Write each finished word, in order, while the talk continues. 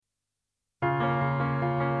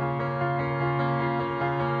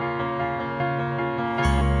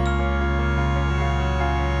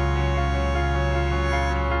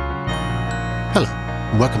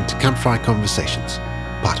and welcome to Campfire Conversations,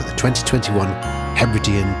 part of the 2021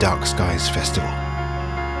 Hebridean Dark Skies Festival.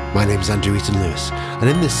 My name is Andrew Eaton Lewis, and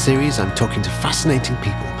in this series I'm talking to fascinating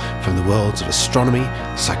people from the worlds of astronomy,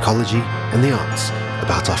 psychology and the arts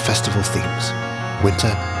about our festival themes: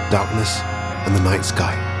 winter, darkness and the night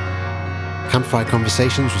sky. Campfire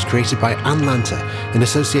Conversations was created by Anne Lanter in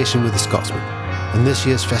association with The Scotsman, and this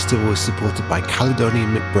year's festival is supported by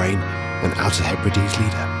Caledonian McBrain and Outer Hebrides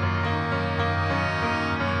Leader.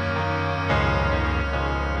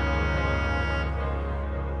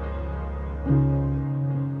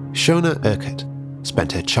 Shona Urquhart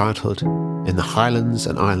spent her childhood in the Highlands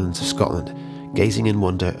and Islands of Scotland, gazing in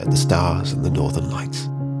wonder at the stars and the Northern Lights.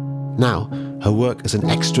 Now, her work as an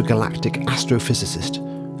extragalactic astrophysicist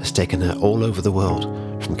has taken her all over the world,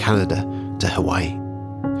 from Canada to Hawaii.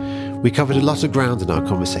 We covered a lot of ground in our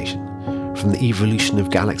conversation, from the evolution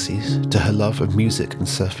of galaxies to her love of music and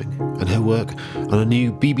surfing, and her work on a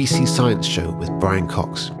new BBC Science show with Brian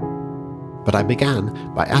Cox. But I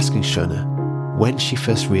began by asking Shona when she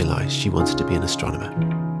first realised she wanted to be an astronomer.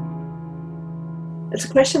 It's a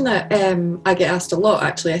question that I get asked a lot,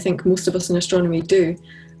 actually. I think most of us in astronomy do.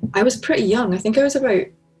 I was pretty young. I think I was about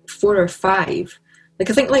 4 or 5. I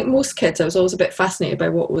think like most kids, I was always a bit fascinated by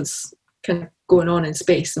what was kind of going on in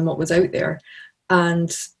space and what was out there.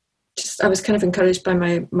 And I was kind of encouraged by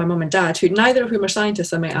my mum and dad, who neither of whom are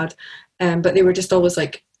scientists, I might add, but they were just always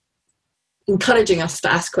like encouraging us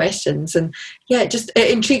to ask questions. And yeah,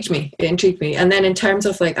 it intrigued me. And then in terms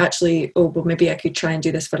of like actually, maybe I could try and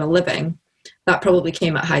do this for a living, that probably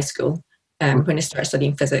came at high school when I started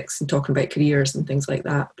studying physics and talking about careers and things like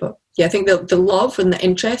that. But yeah, I think the love and the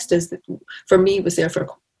interest for me was there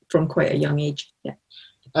from quite a young age. Yeah.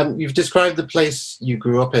 You've described the place you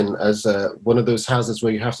grew up in as one of those houses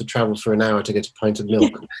where you have to travel for an hour to get a pint of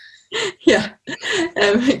milk. Yeah.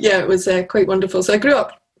 It was quite wonderful. So I grew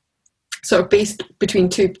up sort of based between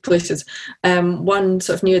two places. One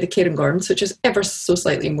sort of near the Cairngorms, which is ever so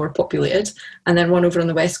slightly more populated, and then one over on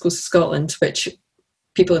the west coast of Scotland, which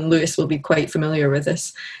people in Lewis will be quite familiar with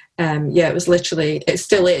this. It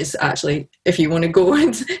still is actually, if you want to go,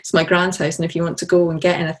 it's my grand's house, and if you want to go and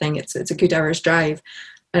get anything, it's a good hour's drive.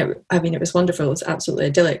 And it was wonderful. It was absolutely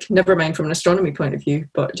idyllic. Never mind from an astronomy point of view,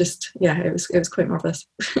 but just, yeah, it was quite marvellous.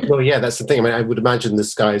 Well, yeah, that's the thing. I mean, I would imagine the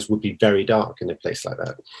skies would be very dark in a place like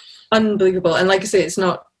that. Unbelievable. And like I say, it's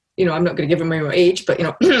not, I'm not going to give away my age, but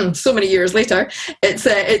so many years later,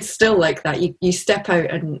 it's still like that. You step out,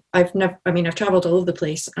 and I've traveled all over the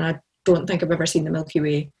place, and I don't think I've ever seen the Milky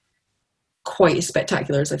Way quite as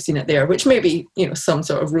spectacular as I've seen it there, which may be, some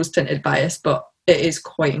sort of rose-tinted bias, but it is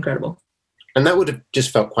quite incredible. And that would have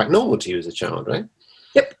just felt quite normal to you as a child, right?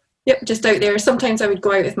 Yep, just out there. Sometimes I would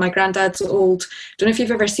go out with my granddad's old, don't know if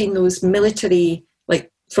you've ever seen those military,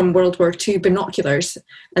 like from World War II binoculars,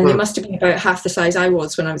 and they must have been about half the size I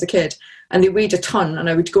was when I was a kid, and they weighed a ton, and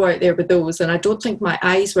I would go out there with those, and I don't think my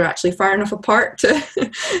eyes were actually far enough apart to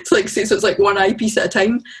so it's like one eyepiece at a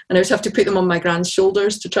time, and I would have to put them on my grand's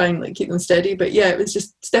shoulders to try and like keep them steady. But yeah, it was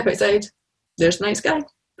just step outside, there's a night sky,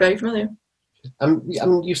 very familiar.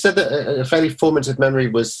 You said that a fairly formative memory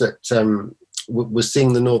was that was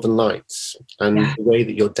seeing the Northern Lights, and the way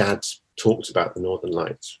that your dad talked about the Northern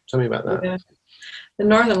Lights. Tell me about that. Yeah. The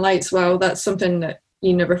Northern Lights, wow, that's something that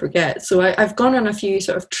you never forget. So I've gone on a few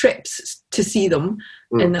sort of trips to see them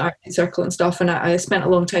in the Arctic Circle and stuff, and I spent a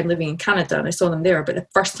long time living in Canada, and I saw them there, but the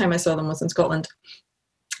first time I saw them was in Scotland,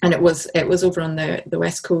 and it was over on the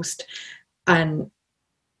west coast, and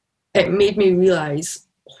it made me realise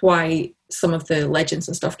why some of the legends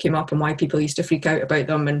and stuff came up and why people used to freak out about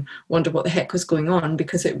them and wonder what the heck was going on,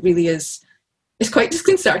 because it really it's quite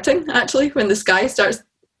disconcerting actually when the sky starts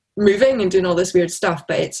moving and doing all this weird stuff,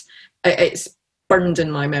 but it's burned in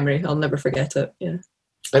my memory. I'll never forget it. Yeah.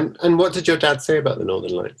 And what did your dad say about the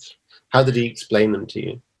Northern Lights? How did he explain them to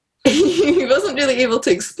you? He wasn't really able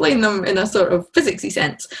to explain them in a sort of physicsy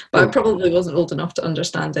sense, but I probably wasn't old enough to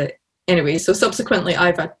understand it anyway. So subsequently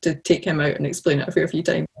I've had to take him out and explain it a fair few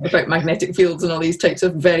times about magnetic fields and all these types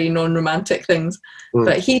of very non-romantic things.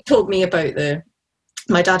 But he told me about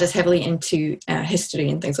my dad is heavily into history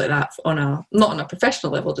and things like that not on a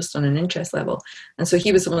professional level, just on an interest level. And so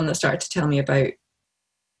he was the one that started to tell me about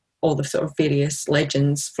all the sort of various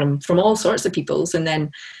legends from all sorts of peoples, and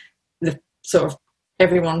then the sort of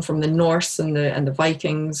everyone from the Norse and the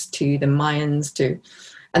Vikings to the Mayans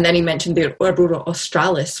and then he mentioned the Aurora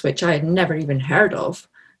Australis, which I had never even heard of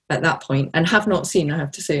at that point and have not seen, I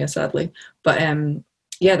have to say, sadly. But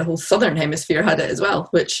the whole southern hemisphere had it as well,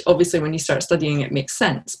 which obviously when you start studying it makes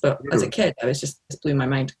sense. But as a kid, it blew my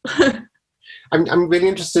mind. I'm really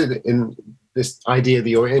interested in this idea that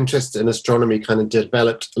your interest in astronomy kind of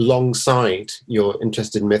developed alongside your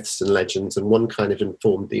interest in myths and legends, and one kind of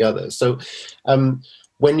informed the other. So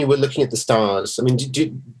when you were looking at the stars, I mean,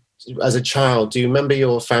 as a child, do you remember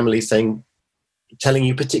your family telling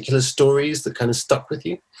you particular stories that kind of stuck with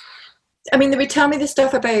you? I mean, they would tell me a lot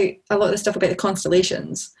of the stuff about the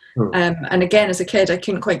constellations. And again, as a kid, I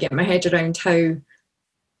couldn't quite get my head around how,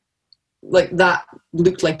 like, that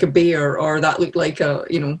looked like a bear, or that looked like a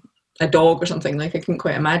dog or something. Like, I couldn't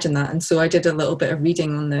quite imagine that. And so I did a little bit of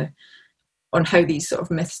reading on how these sort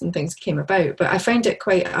of myths and things came about. But I find it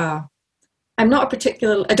quite I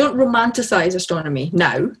don't romanticize astronomy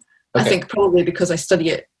now. Okay. I think probably because I study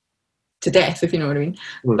it to death, if you know what I mean.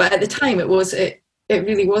 But at the time, it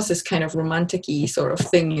really was this kind of romantic-y sort of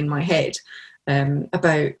thing in my head,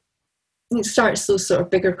 about, it starts those sort of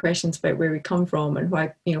bigger questions about where we come from and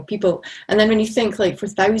why, people, and then when you think, like, for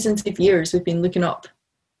thousands of years we've been looking up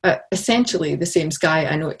at essentially the same sky.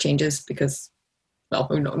 I know it changes because, well,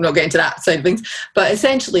 I'm not getting to that side of things, but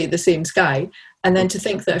essentially the same sky. And then to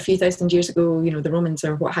think that a few thousand years ago, the Romans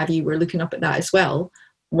or what have you were looking up at that as well,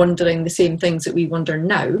 wondering the same things that we wonder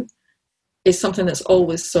now, is something that's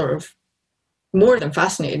always sort of more than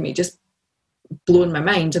fascinated me, just blown my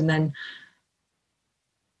mind. And then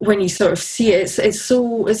when you sort of see it,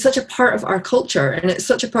 it's such a part of our culture, and it's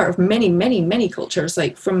such a part of many, many, many cultures,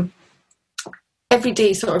 like from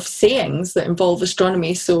everyday sort of sayings that involve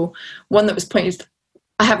astronomy. So one that was pointed,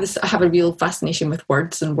 I have a real fascination with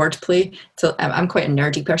words and wordplay. So I'm quite a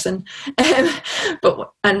nerdy person,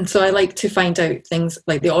 and so I like to find out things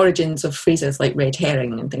like the origins of phrases like red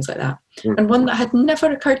herring and things like that. And one that had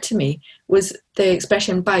never occurred to me was the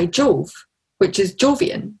expression "by Jove," which is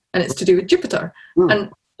Jovian, and it's to do with Jupiter.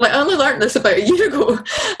 And like, I only learned this about a year ago,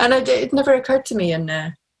 and it never occurred to me. And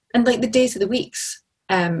like the days of the weeks,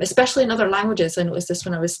 especially in other languages, I noticed this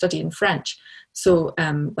when I was studying French. So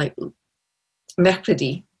like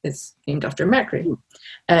Mercredi is named after Mercury.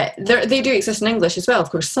 They do exist in English as well, of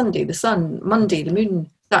course. Sunday, the sun; Monday, the moon;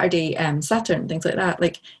 Saturday, Saturn; things like that.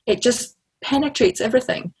 Like, it just penetrates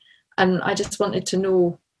everything, and I just wanted to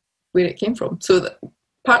know where it came from. So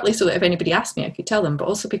partly so that if anybody asked me, I could tell them, but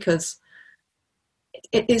also because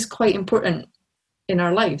it is quite important in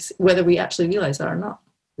our lives, whether we actually realise that or not.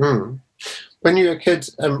 When you were a kid,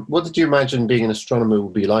 what did you imagine being an astronomer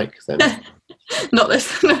would be like then? Not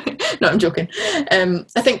this. No, I'm joking.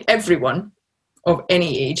 I think everyone of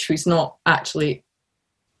any age who's not actually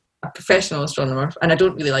a professional astronomer, and I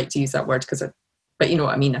don't really like to use that word but you know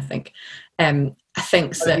what I mean, I think.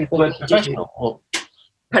 Thinks that... Professional?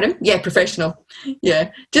 Pardon? Yeah, professional.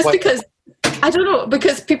 Yeah. Because... I don't know,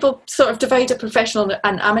 because people sort of divide a professional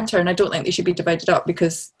and amateur, and I don't think they should be divided up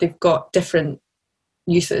because they've got different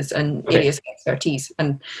uses and areas of expertise,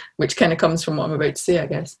 and which kind of comes from what I'm about to say, I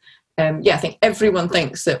guess. I think everyone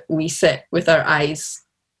thinks that we sit with our eyes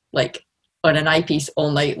like on an eyepiece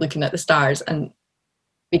all night looking at the stars, and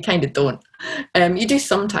we kind of don't. You do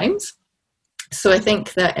sometimes. So I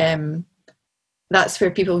think that that's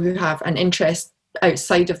where people who have an interest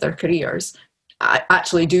outside of their careers I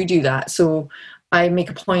actually do that. So I make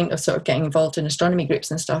a point of sort of getting involved in astronomy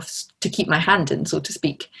groups and stuff to keep my hand in, so to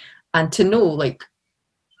speak, and to know, like,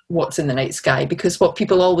 what's in the night sky, because what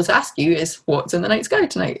people always ask you is what's in the night sky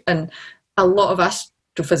tonight, and a lot of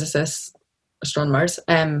astrophysicists, astronomers,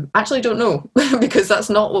 actually don't know because that's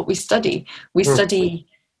not what we study. We study,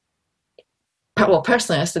 well,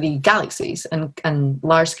 personally I study galaxies and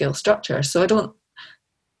large scale structure, so I don't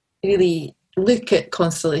really look at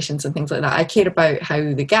constellations and things like that. I care about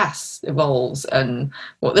how the gas evolves and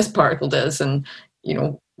what this particle does, and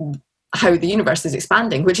how the universe is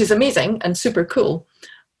expanding, which is amazing and super cool,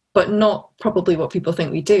 but not probably what people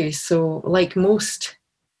think we do. So like most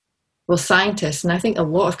scientists, and I think a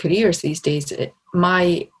lot of careers these days,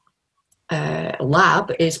 my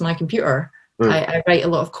lab is my computer. I write a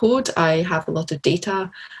lot of code, I have a lot of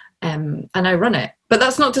data, and I run it. But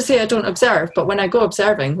that's not to say I don't observe, but when I go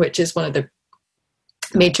observing, which is one of the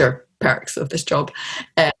major perks of this job,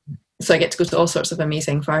 so I get to go to all sorts of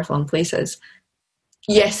amazing far-flung places.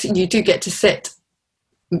 Yes, you do get to sit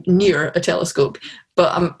near a telescope,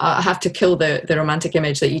 but I have to kill the romantic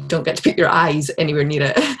image that you don't get to put your eyes anywhere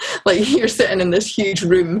near it. Like, you're sitting in this huge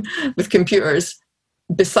room with computers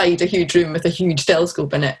beside a huge room with a huge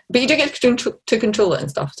telescope in it, but you do get to control it and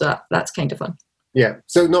stuff, so that's kind of fun. Yeah,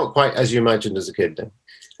 so not quite as you imagined as a kid then?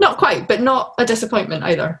 Not quite, but not a disappointment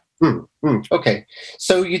either. Okay,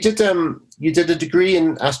 so you did a degree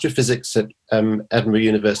in astrophysics at Edinburgh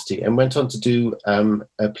University and went on to do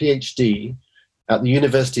a PhD at the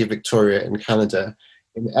University of Victoria in Canada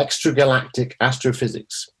in extragalactic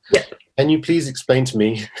astrophysics. Yeah. Can you please explain to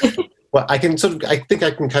me Well, I think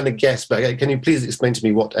I can kind of guess, but can you please explain to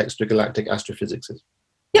me what extragalactic astrophysics is?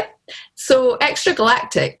 Yep. So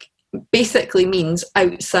extragalactic basically means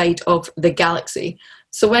outside of the galaxy.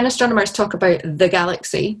 So when astronomers talk about the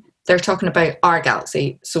galaxy, they're talking about our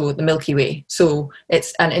galaxy, so the Milky Way. So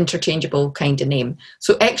it's an interchangeable kind of name.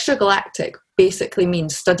 So extragalactic basically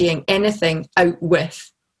means studying anything out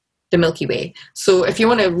with the Milky Way. So if you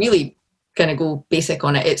want to really kind of go basic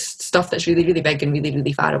on it, it's stuff that's really, really big and really,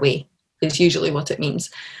 really far away is usually what it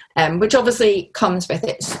means, which obviously comes with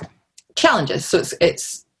its challenges. So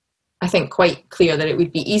it's I think quite clear that it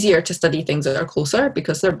would be easier to study things that are closer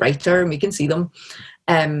because they're brighter and we can see them.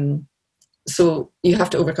 So you have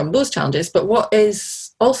to overcome those challenges. But what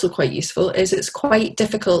is also quite useful is it's quite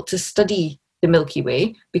difficult to study the Milky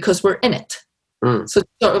Way because we're in it. So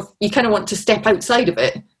sort of you kind of want to step outside of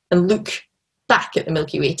it and look back at the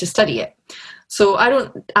Milky Way to study it. So I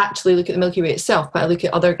don't actually look at the Milky Way itself, but I look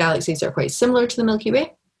at other galaxies that are quite similar to the Milky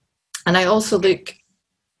Way. And I also look,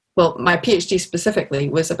 well, my PhD specifically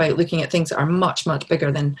was about looking at things that are much, much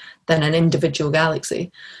bigger than an individual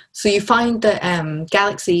galaxy. So you find that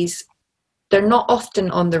galaxies, they're not often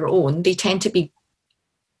on their own. They tend to be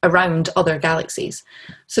around other galaxies.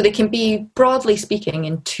 So they can be, broadly speaking,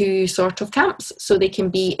 in two sort of camps. So they can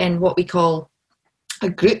be in what we call a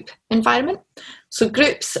group environment. So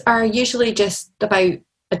groups are usually just about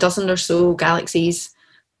a dozen or so galaxies,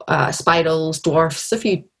 spirals, dwarfs, a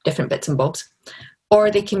few different bits and bobs. Or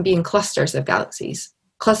they can be in clusters of galaxies.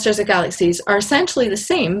 Clusters of galaxies are essentially the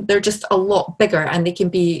same, they're just a lot bigger, and they can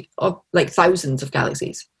be like thousands of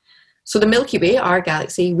galaxies. So the Milky Way, our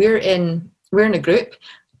galaxy, we're in a group,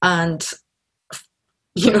 and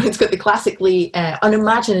it's got the classically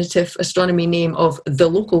unimaginative astronomy name of the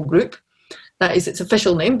Local Group. That is its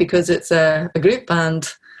official name because it's a group and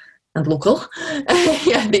local.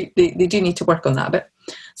 Yeah, they do need to work on that a bit.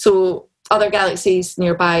 So other galaxies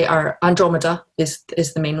nearby are Andromeda is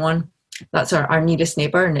the main one. That's our nearest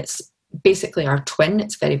neighbour, and it's basically our twin.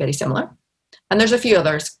 It's very, very similar. And there's a few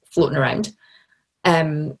others floating around.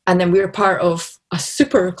 And then we're part of a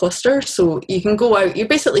super cluster, so you can go out, you're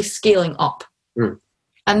basically scaling up.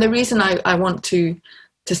 And the reason I want to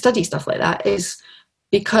study stuff like that is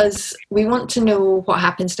because we want to know what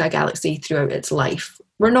happens to a galaxy throughout its life.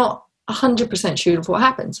 We're not 100% sure of what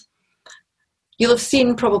happens. You'll have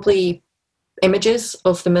seen probably images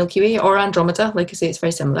of the Milky Way or Andromeda, like I say, it's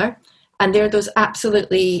very similar. And they're those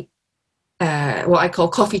absolutely, what I call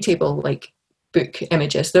coffee table like book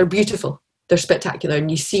images. They're beautiful. They're spectacular.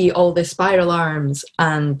 And you see all the spiral arms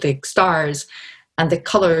and the stars and the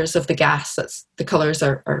colours of the gas. The colours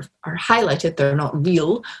are highlighted. They're not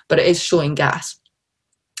real, but it is showing gas.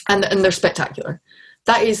 And they're spectacular.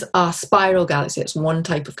 That is a spiral galaxy. It's one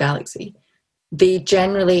type of galaxy. They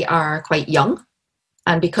generally are quite young.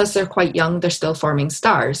 And because they're quite young, they're still forming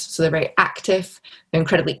stars. So they're very active. They're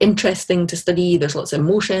incredibly interesting to study. There's lots of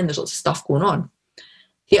motion. There's lots of stuff going on.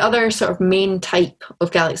 The other sort of main type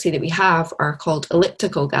of galaxy that we have are called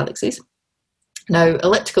elliptical galaxies. Now,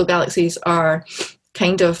 elliptical galaxies are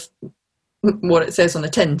kind of what it says on the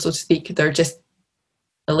tin, so to speak. They're just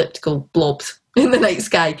elliptical blobs in the night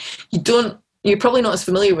sky. You're probably not as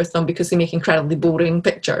familiar with them because they make incredibly boring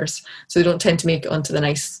pictures. So they don't tend to make it onto the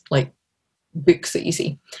nice, like, books that you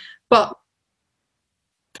see. But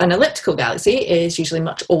an elliptical galaxy is usually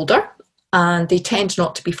much older, and they tend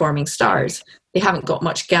not to be forming stars. They haven't got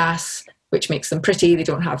much gas, which makes them pretty. They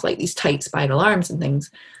don't have like these tight spiral arms and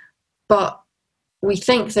things. But we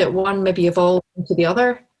think that one maybe evolved into the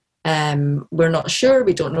other. We're not sure.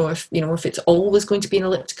 We don't know if it's always going to be an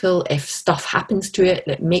elliptical, if stuff happens to it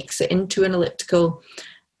that makes it into an elliptical.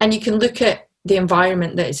 And you can look at the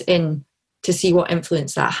environment that it's in to see what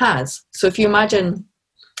influence that has. So if you imagine,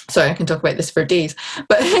 sorry, I can talk about this for days,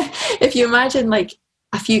 but if you imagine like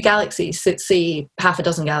a few galaxies, let's say half a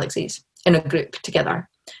dozen galaxies in a group together,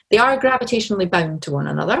 they are gravitationally bound to one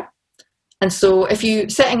another. And so if you,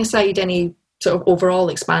 setting aside any sort of overall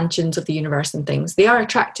expansions of the universe and things, they are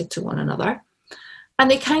attracted to one another. And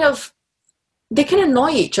they can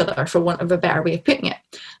annoy each other, for want of a better way of putting it.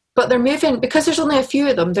 But they're moving, because there's only a few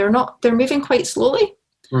of them, they're moving quite slowly.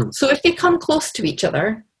 So if they come close to each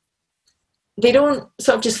other, they don't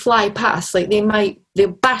sort of just fly past. Like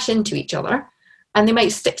they'll bash into each other and they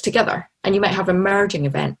might stick together, and you might have a merging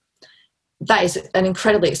event. That is an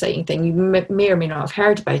incredibly exciting thing. You may or may not have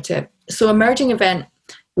heard about it. So a merging event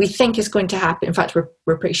we think is going to happen. In fact,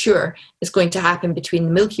 we're pretty sure it's going to happen between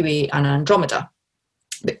the Milky Way and Andromeda.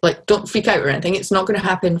 Like, don't freak out or anything. It's not going to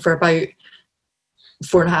happen for about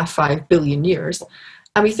 4.5-5 billion years.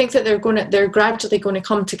 And we think that they're gradually going to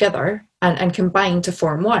come together and combine to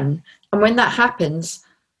form one. And when that happens,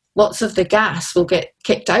 lots of the gas will get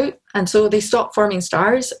kicked out, and so they stop forming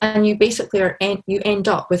stars, and you basically you end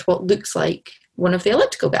up with what looks like one of the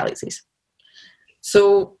elliptical galaxies.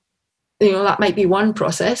 So, that might be one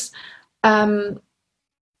process.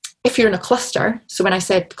 If you're in a cluster, so when I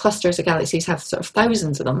said clusters of galaxies have sort of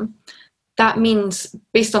thousands of them, that means,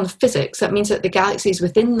 based on the physics, that means that the galaxies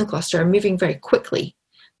within the cluster are moving very quickly.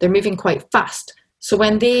 They're moving quite fast. So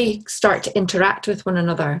when they start to interact with one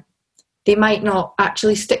another, they might not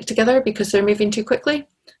actually stick together because they're moving too quickly.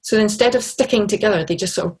 So instead of sticking together, they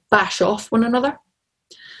just sort of bash off one another.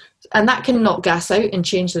 And that can knock gas out and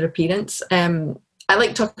change their appearance. I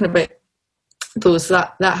like talking about those.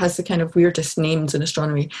 That has the kind of weirdest names in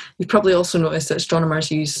astronomy. You've probably also noticed that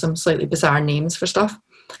astronomers use some slightly bizarre names for stuff.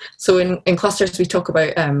 So in clusters, we talk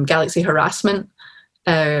about galaxy harassment.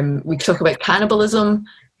 We talk about cannibalism.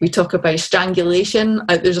 We talk about strangulation.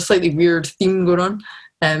 There's a slightly weird theme going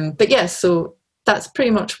on. But yes, so that's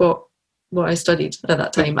pretty much what I studied at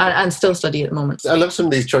that time and still study at the moment. I love some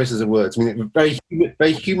of these choices of words. I mean, very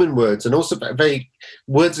human words, and also very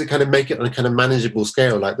words that kind of make it on a kind of manageable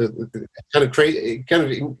scale. Like the kind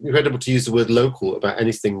of incredible to use the word local about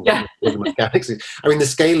anything. Yeah. Galaxies. I mean, the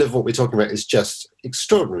scale of what we're talking about is just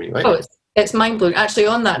extraordinary, right? Oh, it's mind blowing. Actually,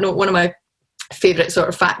 on that note, one of my favourite sort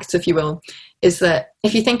of facts, if you will, is that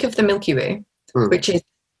if you think of the Milky Way, which is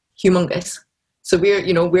humongous. So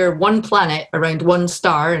we're one planet around one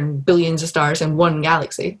star and billions of stars in one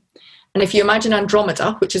galaxy. And if you imagine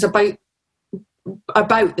Andromeda, which is about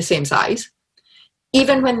the same size,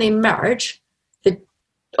 even when they merge,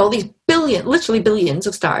 all these literally billions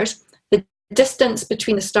of stars, the distance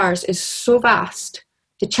between the stars is so vast,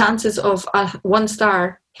 the chances of one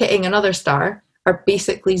star hitting another star are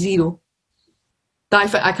basically zero.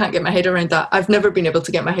 I can't get my head around that. I've never been able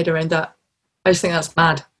to get my head around that. I just think that's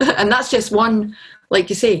mad. And that's just one, like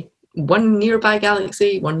you say, one nearby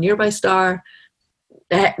galaxy, one nearby star.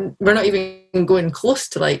 We're not even going close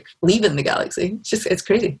to like leaving the galaxy. It's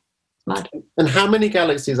crazy. It's mad. And how many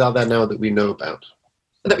galaxies are there now that we know about?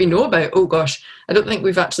 That we know about? Oh gosh. I don't think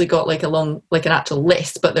we've actually got like an actual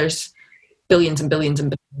list, but there's billions and billions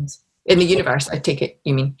and billions. In the universe, I take it,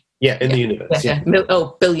 you mean? Yeah, in the universe. Yeah.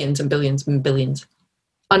 Billions and billions and billions.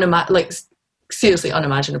 Seriously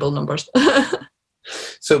unimaginable numbers.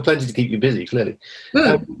 So plenty to keep you busy, clearly.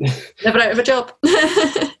 Never out of a job.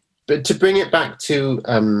 But to bring it back to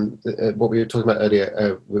what we were talking about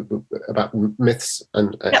earlier about myths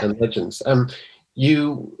and legends,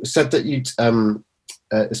 you said that you'd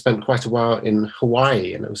spent quite a while in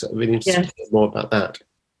Hawaii, and I was really interested to hear more about that.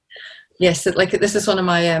 Yes, this is one of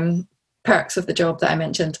my perks of the job that I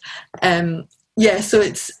mentioned. So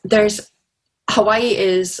Hawaii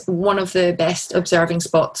is one of the best observing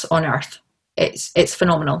spots on Earth. It's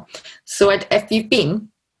phenomenal. So if you've been,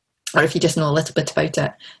 or if you just know a little bit about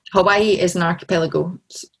it, Hawaii is an archipelago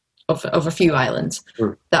of a few islands.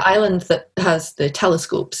 The island that has the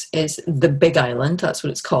telescopes is the Big Island. That's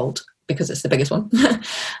what it's called because it's the biggest one.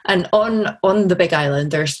 And on the Big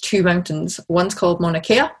Island, there's two mountains. One's called Mauna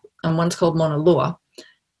Kea and one's called Mauna Loa.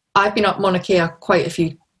 I've been up Mauna Kea quite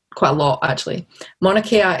a lot actually. Mauna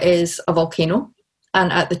Kea is a volcano,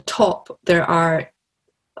 and at the top there are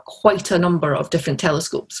quite a number of different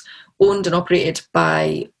telescopes owned and operated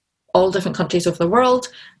by all different countries of the world,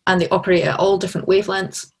 and they operate at all different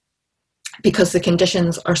wavelengths because the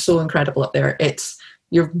conditions are so incredible up there.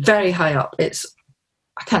 You're very high up.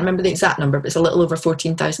 I can't remember the exact number, but it's a little over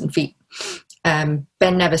 14,000 feet. Ben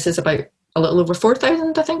Nevis is about a little over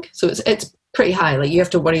 4,000, I think. So it's pretty high. Like, you have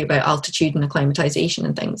to worry about altitude and acclimatization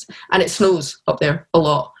and things. And it snows up there a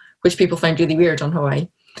lot, which people find really weird on Hawaii.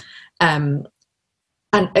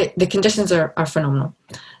 The conditions are phenomenal.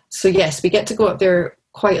 So yes, we get to go up there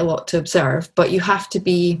quite a lot to observe, but you have to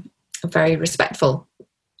be very respectful.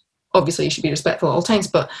 Obviously, you should be respectful at all times,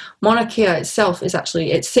 but Mauna Kea itself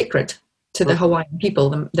it's sacred to the Hawaiian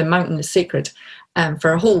people. The mountain is sacred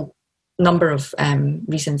for a whole number of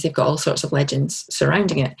reasons. They've got all sorts of legends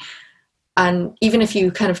surrounding it. And even if you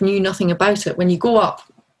kind of knew nothing about it, when you go up,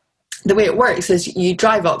 the way it works is you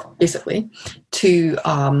drive up basically to,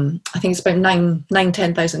 I think it's about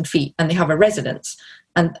 10,000 feet, and they have a residence.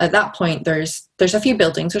 And at that point, there's a few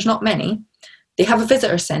buildings. There's not many. They have a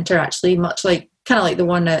visitor centre, actually, kind of like the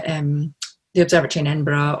one at the observatory in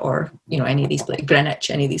Edinburgh, or any of these places, Greenwich,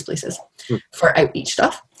 any of these places, for outreach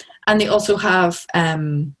stuff. And they also have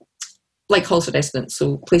like halls of residence,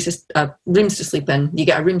 so places, rooms to sleep in. You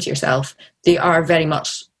get a room to yourself. They are very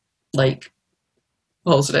much like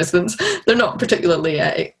halls of residence. They're not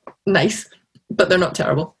particularly nice, but they're not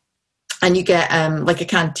terrible. And you get like a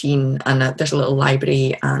canteen, and there's a little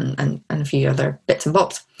library and a few other bits and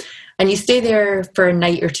bobs. And you stay there for a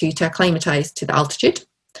night or two to acclimatise to the altitude.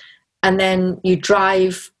 And then you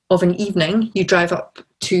drive, of an evening, you drive up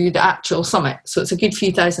to the actual summit. So it's a good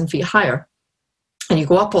few thousand feet higher. And you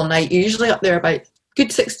go up all night. You're usually up there about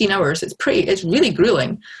good 16 hours. It's really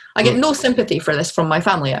grueling. I get no sympathy for this from my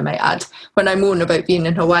family, I might add, when I moan about being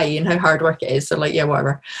in Hawaii and how hard work it is. They're like, yeah,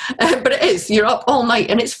 whatever. But it is. You're up all night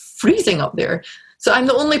and it's freezing up there. So I'm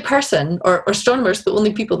the only person, or astronomers, the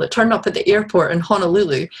only people that turn up at the airport in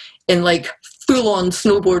Honolulu in like full-on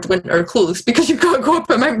snowboard winter clothes because you've got to go up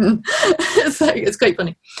a mountain. It's quite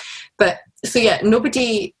funny. But so yeah,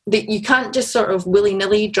 you can't just sort of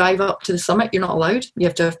willy-nilly drive up to the summit. You're not allowed. You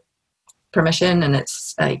have to have permission, and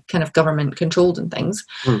it's kind of government controlled and things.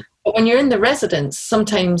 But when you're in the residence,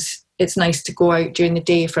 sometimes it's nice to go out during the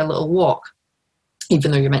day for a little walk,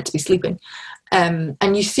 even though you're meant to be sleeping. And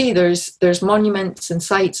you see there's monuments and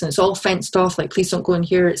sites, and it's all fenced off, like, please don't go in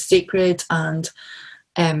here, it's sacred, and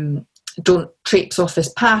don't traipse off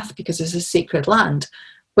this path because this is sacred land,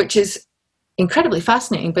 which is incredibly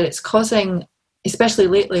fascinating. But it's causing, especially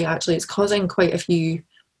lately, actually, it's causing quite a few,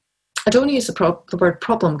 I don't want to use the word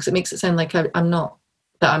problem because it makes it sound like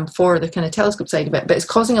I'm for the kind of telescope side of it, but it's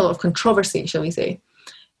causing a lot of controversy, shall we say,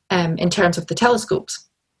 in terms of the telescopes.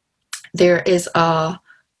 There's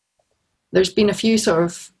been a few sort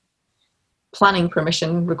of planning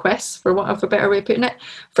permission requests, for want of a better way of putting it,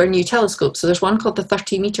 for new telescopes. So there's one called the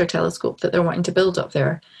 30-meter telescope that they're wanting to build up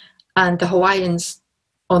there. And the Hawaiians,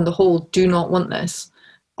 on the whole, do not want this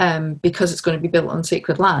because it's going to be built on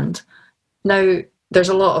sacred land. Now, there's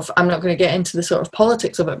a lot of, I'm not going to get into the sort of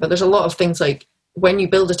politics of it, but there's a lot of things like when you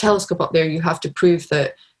build a telescope up there, you have to prove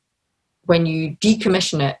that when you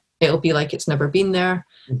decommission it, it'll be like it's never been there.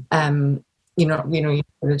 You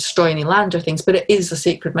don't destroy any land or things, but it is a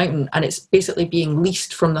sacred mountain, and it's basically being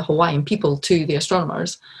leased from the Hawaiian people to the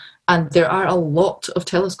astronomers. And there are a lot of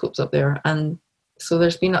telescopes up there, and so there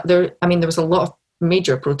was a lot of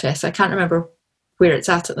major protests. I can't remember where it's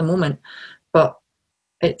at the moment, but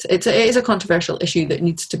it is a controversial issue that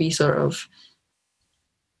needs to be sort of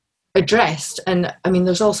addressed. And I mean,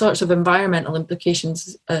 there's all sorts of environmental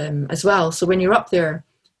implications as well. So when you're up there,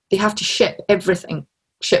 they have to ship everything.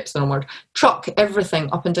 Ship's the wrong word. Truck everything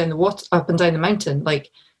up and down the mountain.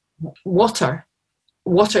 Like water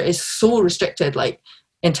is so restricted. Like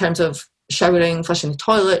in terms of showering, flushing the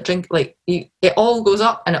toilet, drink. Like it all goes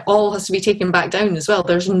up, and it all has to be taken back down as well.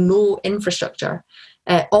 There's no infrastructure.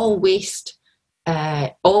 All waste,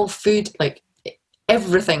 all food. Like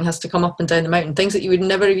everything has to come up and down the mountain. Things that you would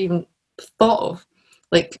never have even thought of.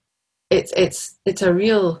 Like it's a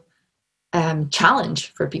real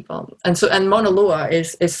challenge for people. And Mauna Loa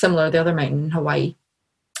is similar, the other mountain in Hawaii.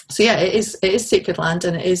 So yeah, it is sacred land,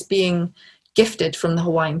 and it is being gifted from the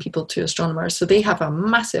Hawaiian people to astronomers. So they have a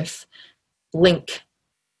massive link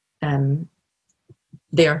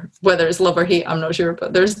there. Whether it's love or hate, I'm not sure,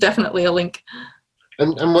 but there's definitely a link.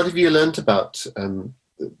 And what have you learned about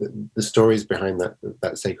the stories behind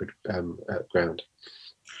that sacred ground?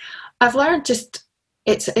 I've learned just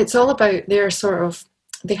it's all about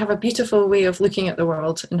they have a beautiful way of looking at the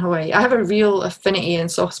world in Hawaii. I have a real affinity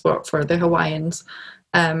and soft spot for the Hawaiians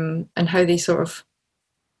and how they sort of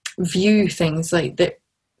view things like that.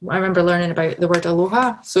 I remember learning about the word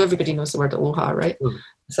aloha. So everybody knows the word aloha, right?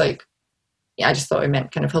 It's like, yeah, I just thought it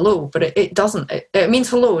meant kind of hello, but it doesn't. It means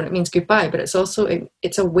hello and it means goodbye, but it's also,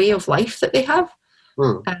 it's a way of life that they have.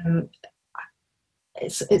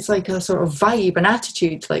 It's like a sort of vibe, an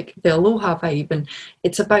attitude, like the aloha vibe. And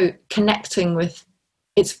it's about connecting with,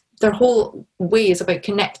 their whole way is about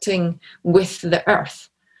connecting with the earth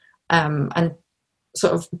and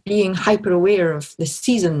sort of being hyper aware of the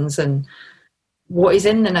seasons and what is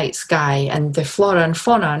in the night sky and the flora and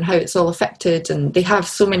fauna and how it's all affected. And they have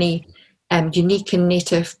so many unique and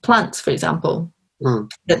native plants, for example,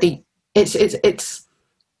 that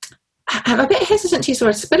I'm a bit hesitant to use the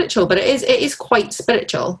word spiritual, but it is quite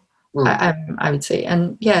spiritual, I would say.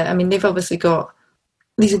 And yeah, I mean, they've obviously got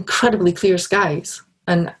these incredibly clear skies,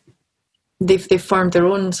 and they've formed their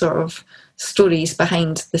own sort of stories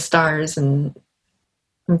behind the stars and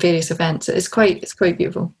various events. It's quite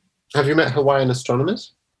beautiful. Have you met Hawaiian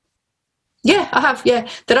astronomers? Yeah, I have. Yeah,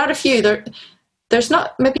 there are a few. There's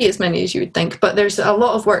not maybe as many as you would think, but there's a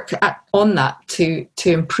lot of work on that to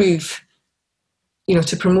improve,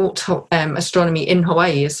 to promote astronomy in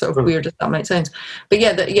Hawaii, as sort of weird as that might sound. But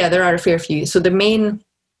yeah, there are a fair few. So the main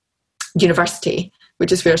university,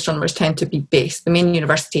 which is where astronomers tend to be based, the main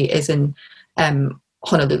university is in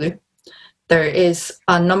Honolulu. There is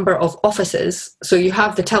a number of offices. So you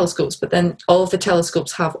have the telescopes, but then all of the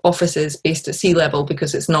telescopes have offices based at sea level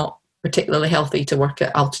because it's not particularly healthy to work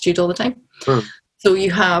at altitude all the time. So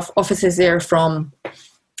you have offices there from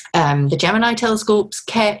the Gemini telescopes,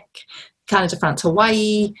 Keck, Canada, France,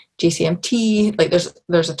 Hawaii, JCMT. Like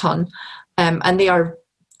there's a ton, and they are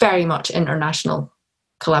very much international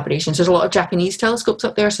collaborations. There's a lot of Japanese telescopes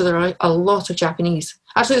up there, so there are a lot of Japanese.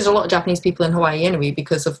 Actually, there's a lot of Japanese people in Hawaii anyway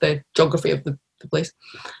because of the geography of the place.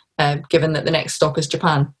 Given that the next stop is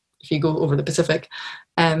Japan, if you go over the Pacific.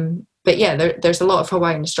 But yeah, there's a lot of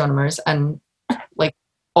Hawaiian astronomers, and like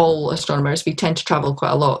all astronomers, we tend to travel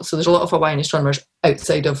quite a lot. So there's a lot of Hawaiian astronomers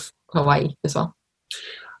outside of Hawaii as well.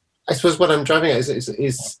 I suppose what I'm driving at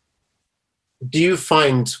is do you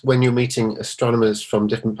find when you're meeting astronomers from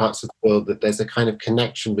different parts of the world that there's a kind of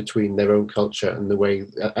connection between their own culture and the way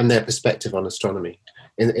and their perspective on astronomy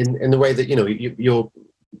in the way that you're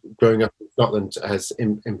growing up in Scotland has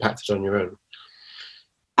impacted on your own?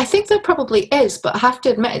 I think there probably is, but I have to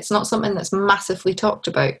admit it's not something that's massively talked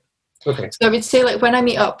about. Okay. So I would say, like, when I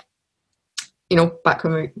meet up, back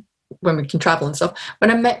when we can travel and stuff, when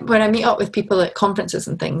I meet up with people at conferences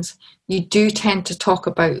and things, you do tend to talk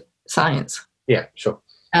about science. Yeah, sure.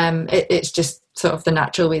 It's just sort of the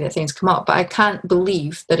natural way that things come up, but I can't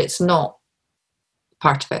believe that it's not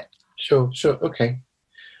part of it. Sure. Okay.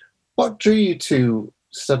 What drew you to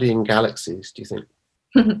studying galaxies, do you think?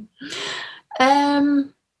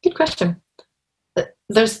 Good question.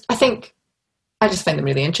 I think I just find them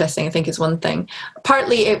really interesting. I think it's one thing.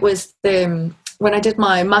 Partly it was when I did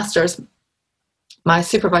my master's, my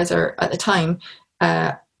supervisor at the time,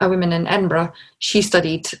 a woman in Edinburgh, she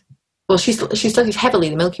studied heavily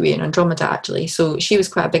the Milky Way and Andromeda, actually. So she was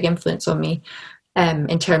quite a big influence on me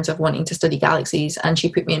in terms of wanting to study galaxies. And she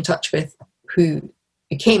put me in touch with who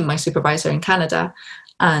became my supervisor in Canada,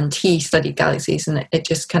 and he studied galaxies, and it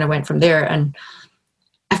just kind of went from there. And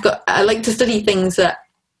I like to study things that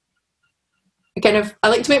I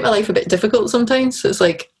like to make my life a bit difficult sometimes. So it's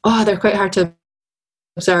like, they're quite hard to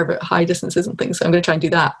observe at high distances and things. So I'm going to try and do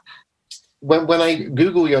that. When I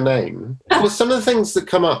Google your name, well, some of the things that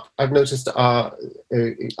come up, I've noticed, are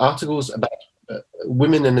articles about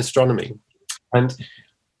women in astronomy. And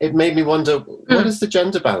it made me wonder, what is the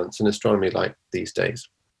gender balance in astronomy like these days?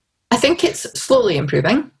 I think it's slowly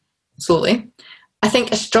improving. Slowly. I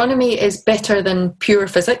think astronomy is better than pure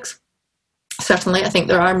physics. Certainly, I think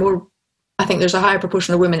there's a higher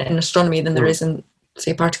proportion of women in astronomy than there is in,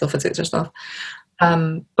 say, particle physics or stuff.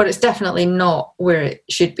 But it's definitely not where it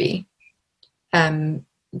should be.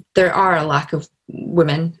 There are a lack of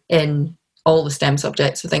women in all the STEM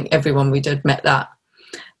subjects. I think everyone we did met that.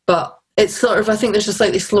 But it's sort of, I think there's a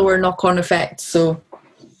slightly slower knock-on effect. So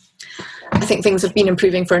I think things have been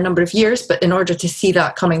improving for a number of years, but in order to see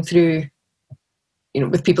that coming through,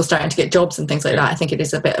 with people starting to get jobs and things like that, I think it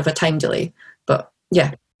is a bit of a time delay. But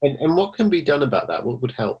yeah. And what can be done about that? What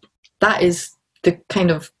would help? That is the kind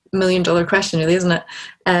of $1 million question, really, isn't it?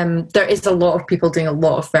 There is a lot of people doing a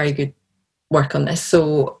lot of very good work on this.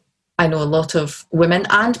 So I know a lot of women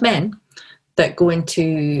and men that go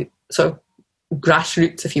into sort of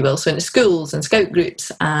grassroots, if you will, so into schools and scout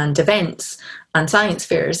groups and events and science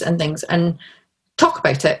fairs and things, and talk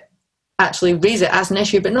about it, actually raise it as an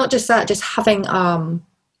issue. But not just that, just having a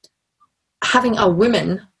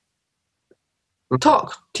woman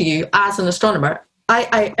talk to you as an astronomer.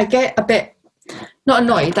 I get a bit, not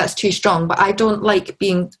annoyed, that's too strong, but I don't like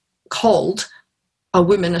being called a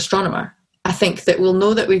woman astronomer. I think that we'll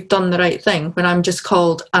know that we've done the right thing when I'm just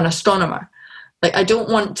called an astronomer. Like, I don't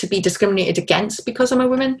want to be discriminated against because I'm a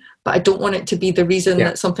woman, but I don't want it to be the reason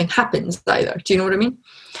that something happens either. Do you know what I mean?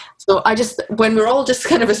 So when we're all just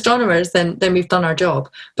kind of astronomers, then we've done our job.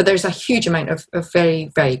 But there's a huge amount of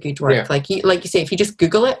very, very good work. Yeah. Like you say, if you just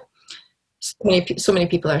Google it, so many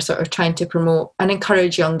people are sort of trying to promote and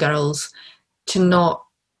encourage young girls to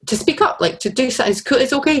speak up, like to do science. It's cool.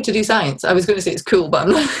 It's okay to do science. I was going to say it's cool, but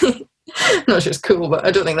I'm not sure it's cool, but I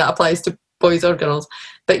don't think that applies to boys or girls.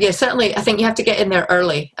 But yeah, certainly I think you have to get in there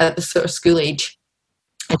early at the sort of school age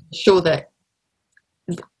and show that,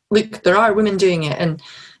 look, there are women doing it, and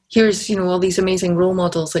here's all these amazing role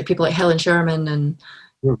models, like people like Helen Sherman and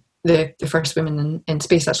the first women in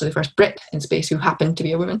space, actually the first Brit in space who happened to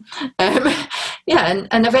be a woman. And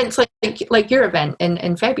events like your event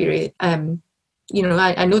in February. I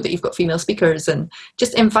know that you've got female speakers, and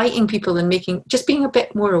just inviting people and being a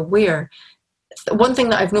bit more aware. One thing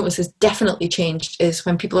that I've noticed has definitely changed is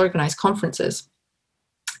when people organise conferences,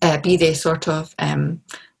 be they sort of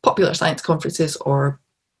popular science conferences or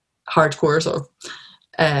hardcore sort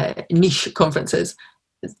of niche conferences.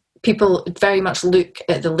 People very much look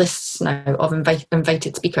at the lists now of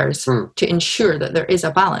invited speakers to ensure that there is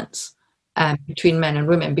a balance between men and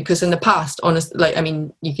women. Because in the past,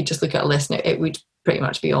 honestly, you could just look at a list and it would pretty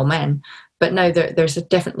much be all men. But now there's a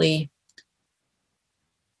definitely,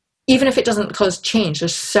 even if it doesn't cause change,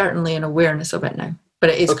 there's certainly an awareness of it now. But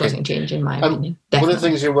it is causing change, in my opinion. Definitely. One of the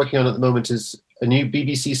things you're working on at the moment is a new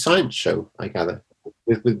BBC science show, I gather,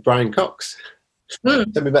 with Brian Cox. Tell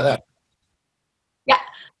me about that. Yeah.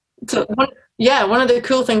 So one of the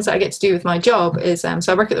cool things that I get to do with my job is,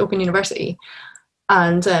 so I work at the Open University,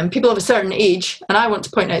 and people of a certain age, and I want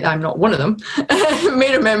to point out that I'm not one of them,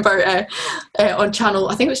 may remember on channel,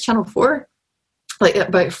 I think it was channel 4, like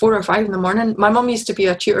about 4 or 5 in the morning. My mum used to be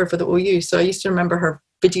a tutor for the OU, so I used to remember her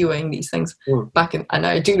videoing these things back in, and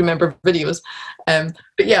I do remember videos. But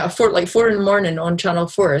yeah, 4 in the morning on channel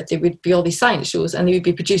 4, there would be all these science shows, and they would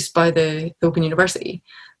be produced by the Open University.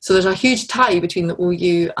 So there's a huge tie between the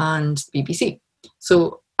OU and the BBC.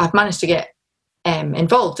 So I've managed to get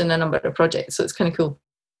involved in a number of projects, so it's kind of cool.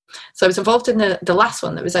 So I was involved in the last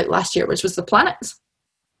one that was out last year, which was The Planets.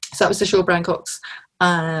 So that was the show Brian Cox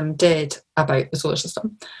did about the solar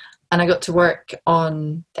system. And I got to work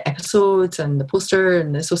on the episodes and the poster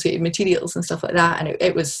and the associated materials and stuff like that. And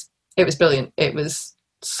it was brilliant. It was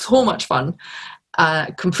so much fun,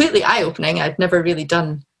 completely eye-opening. I've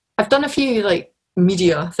done a few like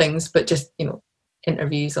media things, but just,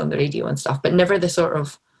 interviews on the radio and stuff, but never the sort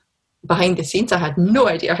of behind the scenes. I had no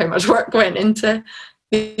idea how much work went into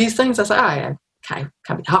these things. I was like, can't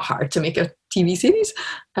be that hard to make a TV series.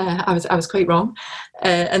 I was quite wrong.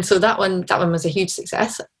 And so that one was a huge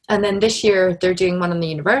success. And then this year they're doing one on the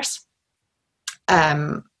universe.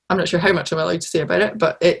 I'm not sure how much I'm allowed to say about it,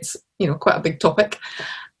 but it's, quite a big topic.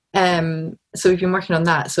 So we've been working on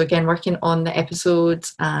that. So again, working on the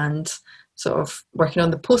episodes and sort of working on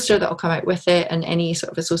the poster that will come out with it and any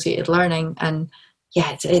sort of associated learning. And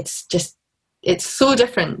yeah, it's so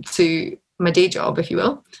different to my day job, if you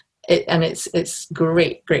will. It's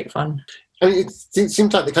great fun. I mean, it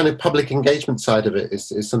seems like the kind of public engagement side of it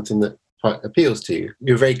is something that quite appeals to you.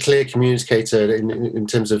 You're a very clear communicator in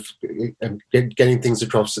terms of getting things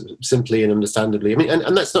across simply and understandably. I mean,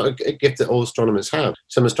 and that's not a gift that all astronomers have.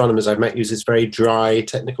 Some astronomers I've met use this very dry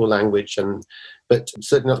technical language, but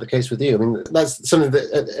certainly not the case with you. I mean, that's something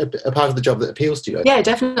that a part of the job that appeals to you. Yeah,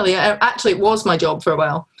 definitely. Actually, it was my job for a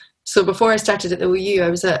while. So before I started at the OU, I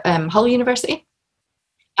was at Hull University.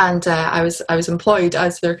 And I was employed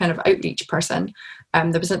as their kind of outreach person.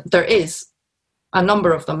 There is a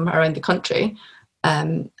number of them around the country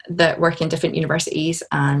that work in different universities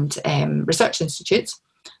and research institutes.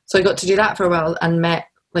 So I got to do that for a while and met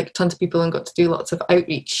like tons of people and got to do lots of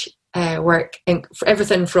outreach work, and for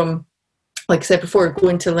everything from, like I said before,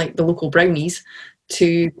 going to like the local brownies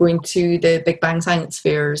to going to the Big Bang Science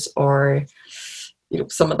Fairs or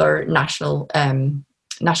some other national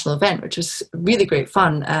event, which was really great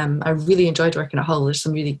fun. I really enjoyed working at Hull. There's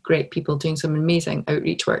some really great people doing some amazing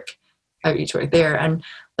outreach work there. And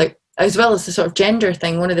like, as well as the sort of gender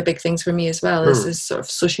thing, one of the big things for me as well is this sort of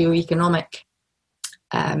socioeconomic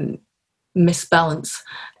misbalance.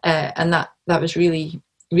 And that was really,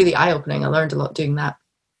 really eye-opening. I learned a lot doing that.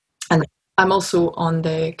 And I'm also on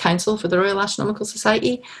the council for the Royal Astronomical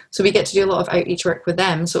Society. So we get to do a lot of outreach work with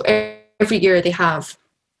them. So every year they have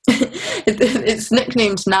it's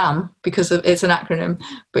nicknamed NAM because it's an acronym,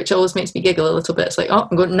 which always makes me giggle a little bit. It's like, oh,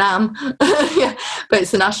 I'm going NAM. Yeah, but it's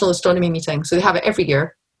the National Astronomy Meeting. So they have it every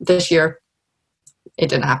year. This year it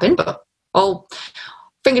didn't happen, but all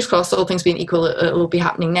fingers crossed, all things being equal, it will be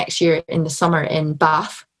happening next year in the summer in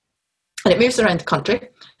Bath. And it moves around the country,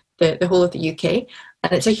 the whole of the UK.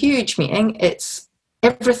 And it's a huge meeting. It's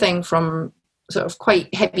everything from sort of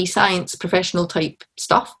quite heavy science, professional type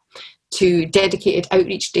stuff, to dedicated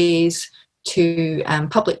outreach days, to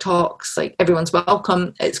public talks. Like, everyone's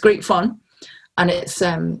welcome. It's great fun, and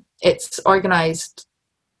it's organised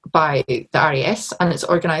by the RAS and it's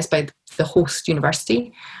organised by the host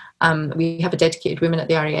university. We have a dedicated woman at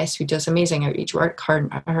the RAS who does amazing outreach work. Her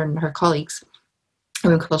and her colleagues, a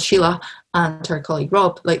woman called Sheila and her colleague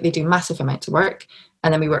Rob, like, they do massive amounts of work.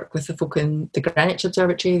 And then we work with the folk in the Greenwich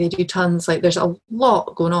Observatory. They do tons. Like, there's a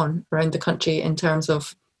lot going on around the country in terms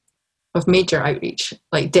of major outreach,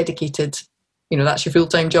 like dedicated, that's your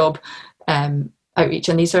full-time job, outreach.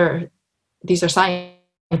 And these are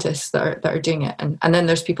scientists that are doing it. And then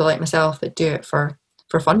there's people like myself that do it for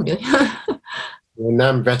fun, really. You're a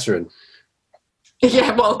NAM veteran.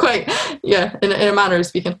 Yeah, well, quite. Yeah, in a manner of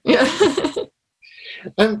speaking. Yeah.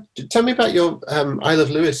 Tell me about your Isle of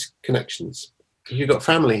Lewis connections. You've got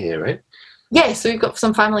family here, right? Yeah, so we've got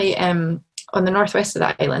some family on the northwest of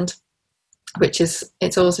that island, which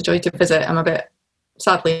it's always a joy to visit. I'm a bit,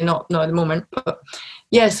 sadly, not at the moment, but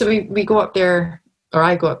yeah, so we go up there, or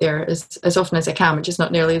I go up there as often as I can, which is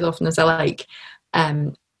not nearly as often as I like.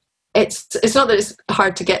 it's not that it's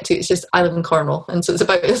hard to get to. It's just I live in Cornwall, and so it's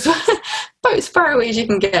about as far away as you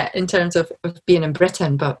can get in terms of being in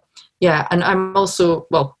Britain. But yeah, and I'm also,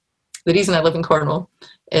 well, the reason I live in Cornwall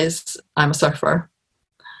is I'm a surfer,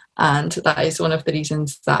 and that is one of the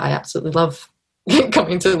reasons that I absolutely love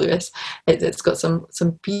coming to Lewis. It's got some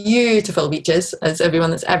beautiful beaches, as everyone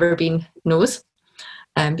that's ever been knows.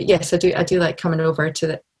 But yes, I do like coming over to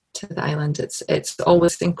the island. It's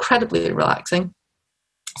always incredibly relaxing,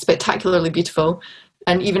 spectacularly beautiful,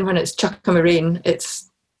 and even when it's chucking with rain, it's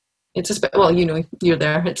well, you're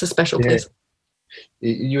there. It's a special place.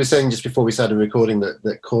 You were saying just before we started recording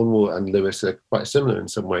that Cornwall and Lewis are quite similar in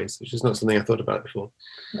some ways, which is not something I thought about before.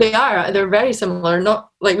 They are. They're very similar. Not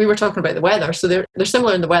like we were talking about the weather, so they're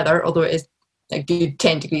similar in the weather, although it is a good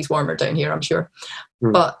 10 degrees warmer down here, I'm sure.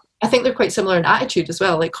 But I think they're quite similar in attitude as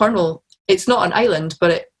well. Like Cornwall, it's not an island,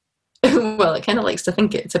 but it kind of likes to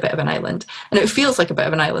think it's a bit of an island, and it feels like a bit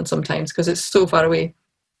of an island sometimes because it's so far away.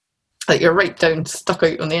 Like you're right down, stuck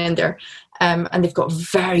out on the end there. And they've got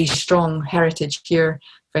very strong heritage here,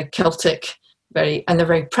 very Celtic, and they're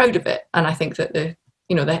very proud of it. And I think that the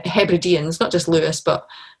Hebrideans, not just Lewis, but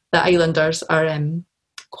the islanders are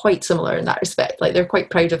quite similar in that respect. Like they're quite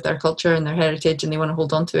proud of their culture and their heritage, and they want to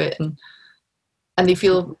hold on to it, and they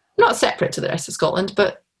feel not separate to the rest of Scotland,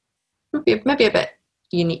 but maybe a bit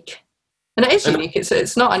unique. And it is unique.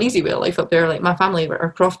 It's not an easy way of life up there. Like my family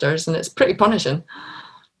are crofters, and it's pretty punishing.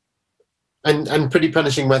 And pretty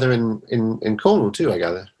punishing weather in Cornwall too, I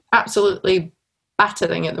gather. Absolutely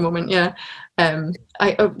battering at the moment, yeah.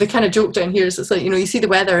 The kind of joke down here is it's like, you see the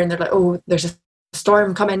weather and they're like, oh, there's a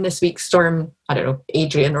storm coming this week, storm, I don't know,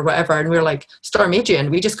 Adrian or whatever. And we're like, Storm Adrian,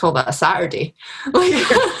 we just call that a Saturday. Like,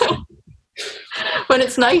 when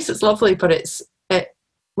it's nice, it's lovely, but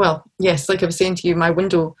well, yes, like I was saying to you, my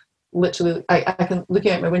window, literally, I can look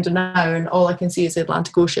out my window now and all I can see is the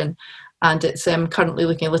Atlantic Ocean, and it's currently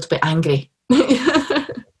looking a little bit angry.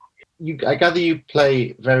 I gather you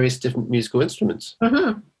play various different musical instruments.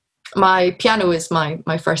 Mm-hmm. My piano is my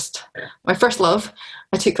first love.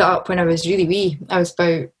 I took that up when I was really wee. I was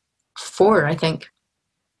about 4, I think.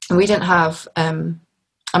 And we didn't have, I'm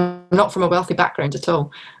not from a wealthy background at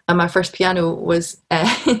all. And my first piano was,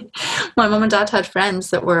 my mum and dad had friends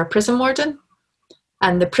that were a prison warden.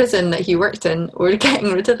 And the prison that he worked in were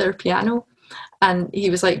getting rid of their piano. And he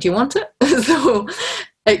was like, do you want it? So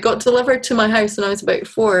it got delivered to my house when I was about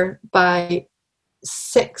 4 by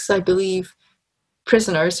 6, I believe,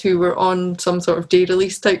 prisoners who were on some sort of day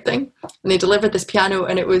release type thing. And they delivered this piano,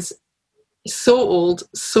 and it was so old,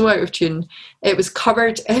 so out of tune. It was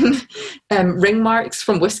covered in ring marks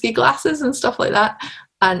from whiskey glasses and stuff like that.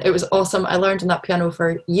 And it was awesome. I learned on that piano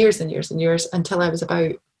for years and years and years until I was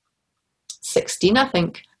about 16, I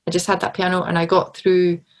think. I just had that piano, and I got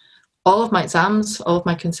through all of my exams, all of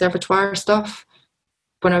my conservatoire stuff.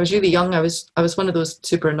 When I was really young, I was one of those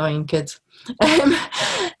super annoying kids.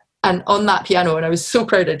 And on that piano, and I was so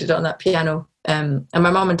proud I did it on that piano. And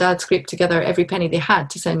my mum and dad scraped together every penny they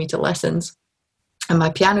had to send me to lessons. And my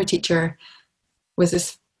piano teacher was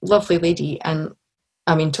this lovely lady. And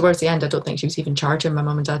I mean, towards the end, I don't think she was even charging my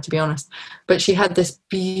mum and dad, to be honest. But she had this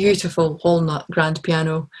beautiful walnut grand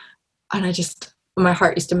piano. And my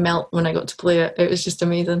heart used to melt when I got to play it. It was just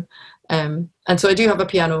amazing. And so I do have a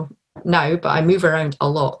piano now, but I move around a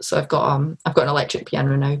lot. So I've got an electric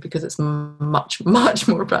piano now because it's much, much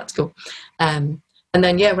more practical. And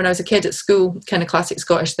then, yeah, when I was a kid at school, kind of classic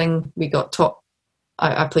Scottish thing, we got taught,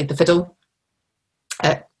 I played the fiddle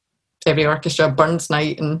at every orchestra, Burns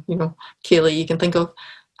Night and, Ceilidh you can think of,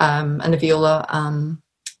 and the viola.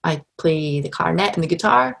 I play the clarinet and the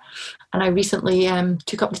guitar, and I recently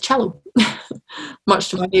took up the cello, much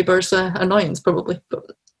to my neighbours' annoyance probably. But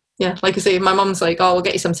yeah, like I say, my mum's like, oh, we'll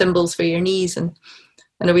get you some cymbals for your knees, and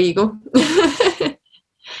away you go.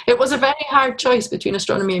 It was a very hard choice between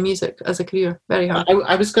astronomy and music as a career, very hard.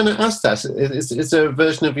 I was going to ask that. Is there a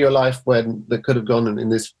version of your life that could have gone in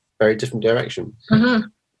this very different direction? Mm-hmm.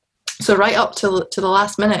 So right up to the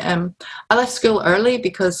last minute, I left school early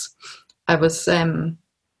because I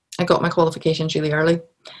got my qualifications really early,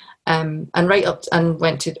 and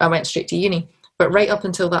I went straight to uni. But right up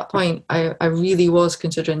until that point, I really was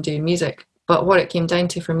considering doing music. But what it came down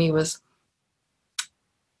to for me was,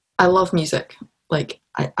 I love music. Like,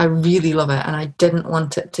 I really love it. And I didn't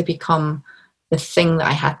want it to become the thing that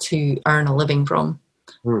I had to earn a living from.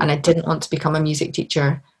 And I didn't want to become a music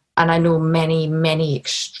teacher. And I know many, many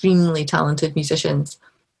extremely talented musicians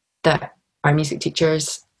that are music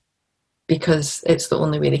teachers because it's the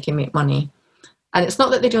only way they can make money. And it's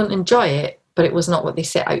not that they don't enjoy it, but it was not what they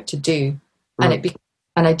set out to do. And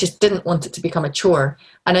and I just didn't want it to become a chore.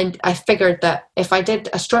 And I figured that if I did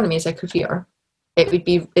astronomy as a career,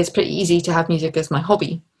 it's pretty easy to have music as my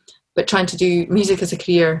hobby. But trying to do music as a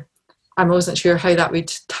career, I wasn't sure how that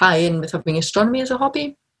would tie in with having astronomy as a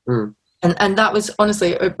hobby. Mm. And that was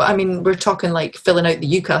honestly, I mean, we're talking like filling out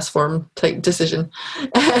the UCAS form type decision.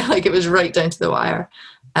 Like it was right down to the wire.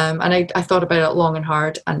 And I thought about it long and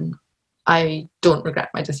hard, and I don't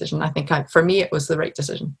regret my decision. I think for me, it was the right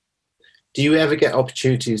decision. Do you ever get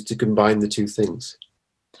opportunities to combine the two things?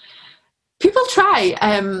 People try.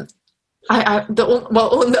 On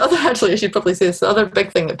the other, actually, I should probably say this, the other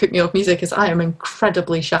big thing that put me off music is I am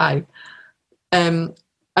incredibly shy.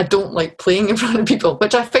 I don't like playing in front of people,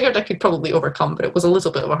 which I figured I could probably overcome, but it was a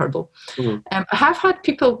little bit of a hurdle. Mm. I have had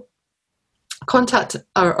people contact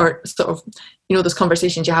or sort of, those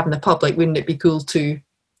conversations you have in the pub, like, wouldn't it be cool to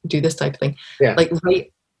do this type of thing? Yeah. Like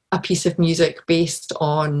write a piece of music based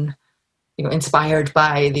on, inspired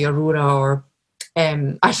by the aurora, or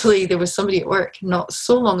actually there was somebody at work not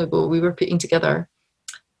so long ago, we were putting together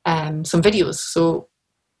some videos. So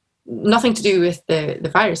nothing to do with the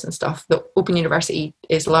virus and stuff. The Open University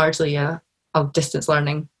is largely a distance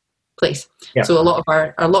learning place. Yeah. So a lot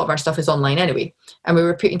of our stuff is online anyway. And we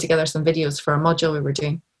were putting together some videos for a module we were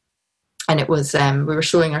doing. And it was, we were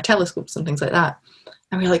showing our telescopes and things like that.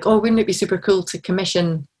 And we were like, oh, wouldn't it be super cool to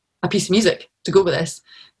commission a piece of music to go with this?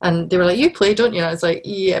 And they were like, you play, don't you? And I was like,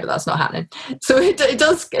 yeah, but that's not happening. So it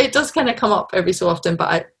does kind of come up every so often,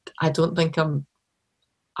 but I don't think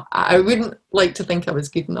I wouldn't like to think I was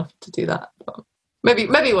good enough to do that. But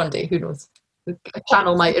maybe one day, who knows?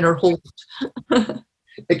 Channel my inner Holt.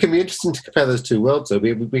 It can be interesting to compare those two worlds, though.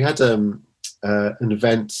 We had an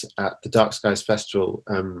event at the Dark Skies Festival,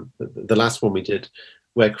 the last one we did,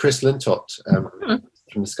 where Chris Lintott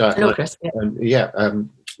from the Sky. I know Chris. Yeah.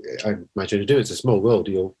 I imagine you do. It's a small world.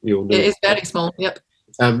 You'll know. It is very small. Yep.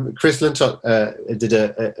 Chris Lintott did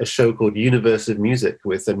a show called Universe of Music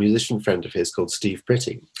with a musician friend of his called Steve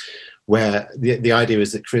Pretty, where the idea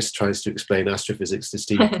is that Chris tries to explain astrophysics to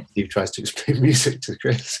Steve. Steve tries to explain music to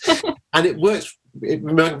Chris. And it works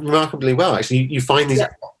remarkably well, actually. You find these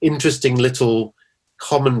interesting little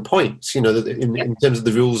common points, in terms of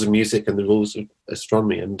the rules of music and the rules of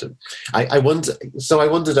astronomy. And I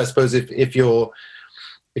wondered, I suppose, if your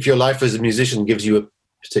life as a musician gives you a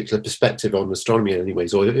particular perspective on astronomy in any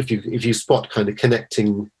ways, or if you spot kind of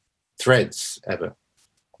connecting threads ever.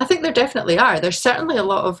 I think there definitely are. There's certainly a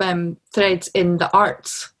lot of threads in the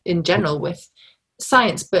arts in general with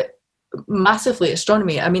science, but massively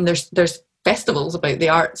astronomy. I mean, there's festivals about the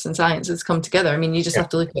arts and sciences come together. I mean, you just have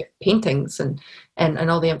to look at paintings and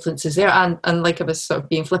all the influences there. And like I was sort of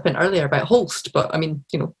being flippant earlier about Holst, but I mean,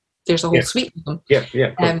 there's a whole suite of them. Yeah.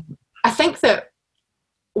 I think that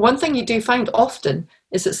one thing you do find often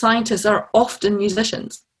is that scientists are often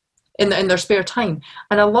musicians in their spare time.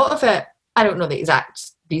 And a lot of it, I don't know the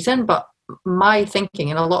exact reason, but my thinking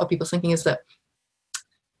and a lot of people's thinking is that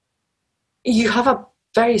you have a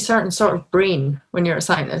very certain sort of brain when you're a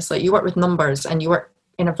scientist. Like, you work with numbers and you work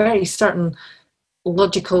in a very certain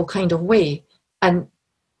logical kind of way. And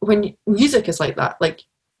when music is like that, like,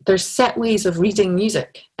 there's set ways of reading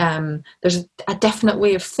music. There's a definite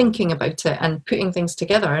way of thinking about it and putting things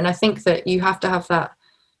together. And I think that you have to have that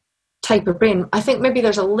type of brain. I think maybe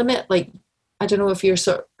there's a limit, like, I don't know if you're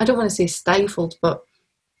I don't want to say stifled, but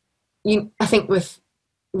I think with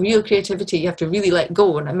real creativity, you have to really let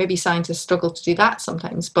go. And maybe scientists struggle to do that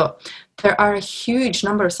sometimes, but there are a huge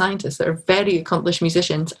number of scientists that are very accomplished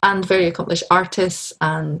musicians and very accomplished artists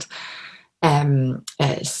and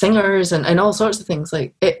singers and all sorts of things.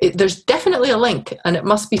 Like, there's definitely a link, and it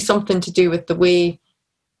must be something to do with the way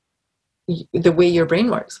your brain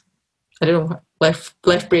works. I don't know,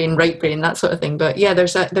 left brain, right brain, that sort of thing. But yeah,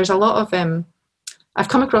 there's a lot of I've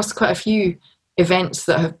come across quite a few events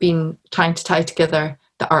that have been trying to tie together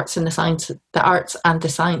the arts and the sciences,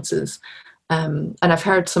 and I've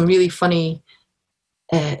heard some really funny,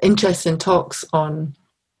 interesting talks on,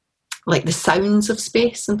 like, the sounds of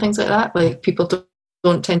space and things like that. Like, people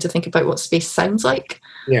don't tend to think about what space sounds like,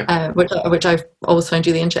 which I've always found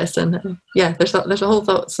really interesting. Yeah, there's a whole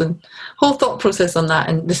thought process on that,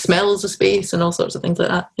 and the smells of space and all sorts of things like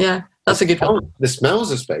that. Yeah, that's a good one. The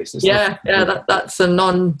smells of space. That's a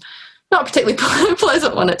not particularly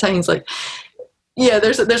pleasant one at times. Like, yeah,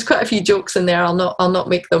 there's quite a few jokes in there. I'll not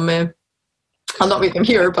make them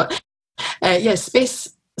here, but space.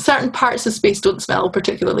 Certain parts of space don't smell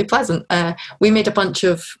particularly pleasant. We made a bunch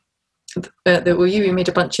of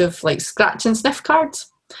like scratch and sniff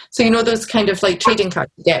cards. So those kind of like trading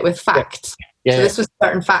cards you get with facts. Yeah. So this was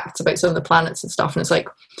certain facts about some of the planets and stuff, and it's like,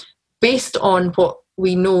 based on what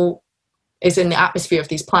we know is in the atmosphere of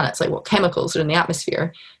these planets, like what chemicals are in the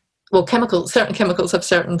atmosphere. Well, certain chemicals have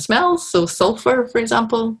certain smells. So sulfur, for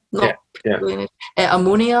example, not particularly.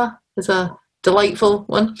 Ammonia is a delightful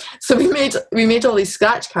one. So we made all these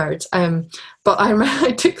scratch cards. But I remember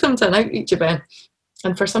I took them to an outreach event,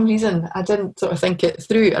 and for some reason I didn't sort of think it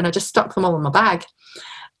through, and I just stuck them all in my bag.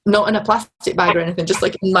 Not in a plastic bag or anything, just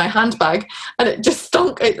like in my handbag, and it just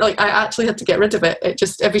stunk. Like I actually had to get rid of it. It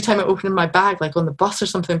just, every time I opened my bag, like on the bus or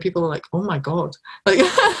something, people were like, "Oh my god!" Like,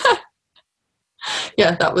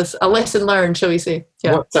 yeah, that was a lesson learned, shall we say?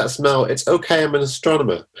 Yeah. What's that smell? It's okay. I'm an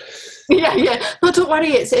astronomer. Yeah. No, don't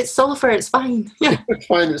worry. It's sulfur. It's fine. Yeah, It's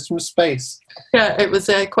fine. It's from space. yeah. It was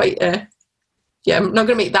quite. Yeah, I'm not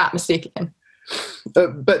going to make that mistake again.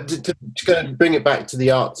 But to kind of bring it back to the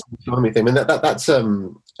arts and astronomy thing, I mean that's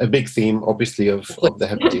a big theme, obviously, of the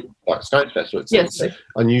Hebridean Dark Science Festival. Yes.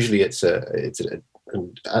 Unusually, it's an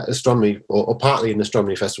astronomy or partly an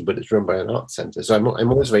astronomy festival, but it's run by an arts centre. So I'm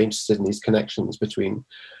always very interested in these connections between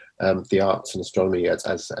the arts and astronomy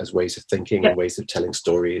as ways of thinking and ways of telling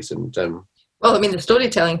stories. And well, I mean, the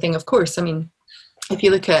storytelling thing, of course. I mean, if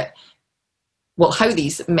you look at how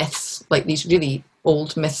these myths, like these really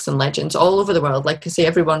old myths and legends all over the world, like I say,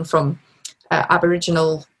 everyone from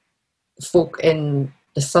Aboriginal folk in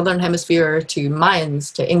the southern hemisphere to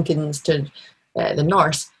Mayans to Incans to the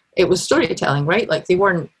Norse, it was storytelling, right? Like they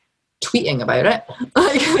weren't tweeting about it,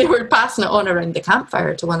 like they were passing it on around the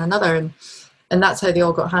campfire to one another, and that's how they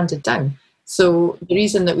all got handed down. So the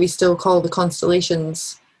reason that we still call the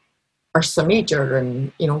constellations Ursa Major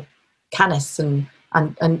and Canis and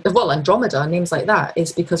Andromeda, names like that,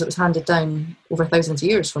 is because it was handed down over thousands of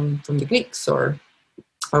years from the Greeks or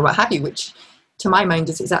what have you, which to my mind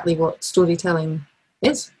is exactly what storytelling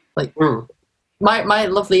is. Like my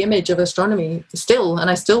lovely image of astronomy still, and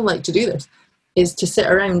I still like to do this, is to sit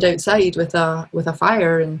around outside with a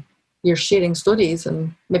fire, and you're sharing stories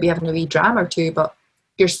and maybe having a wee dram or two, but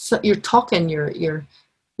you're talking, you're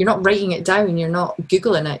not writing it down, you're not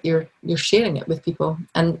Googling it, you're sharing it with people.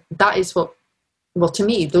 And that is what, well, to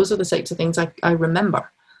me, those are the types of things I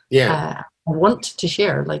remember. I want to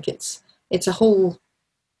share. Like it's a whole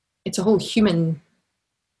human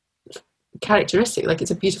characteristic. Like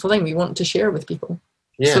it's a beautiful thing we want to share with people.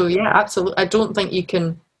 So yeah, absolutely. I don't think you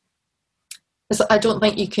can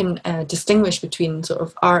distinguish between sort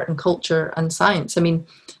of art and culture and science. I mean,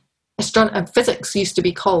 physics used to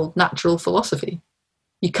be called natural philosophy.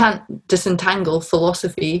 You can't disentangle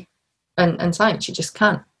philosophy and science. You just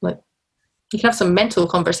can't. Like, you can have some mental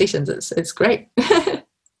conversations. It's great.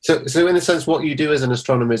 So in a sense, what you do as an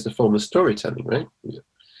astronomer is a form of storytelling, right?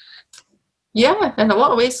 Yeah, in a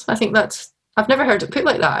lot of ways. I think I've never heard it put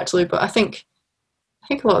like that actually, but I think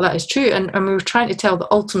a lot of that is true. And we were trying to tell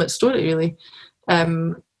the ultimate story, really.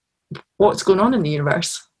 What's going on in the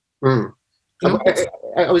universe? I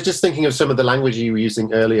was just thinking of some of the language you were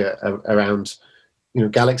using earlier around,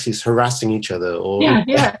 galaxies harassing each other, or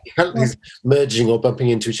galaxies merging or bumping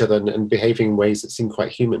into each other and behaving in ways that seem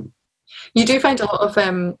quite human. You do find a lot of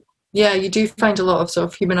sort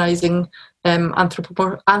of humanizing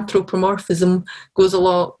anthropomorphism goes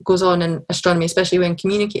on in astronomy, especially when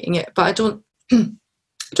communicating it. But I don't think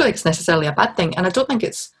it's necessarily a bad thing, and I think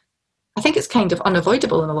it's kind of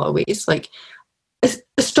unavoidable in a lot of ways. Like,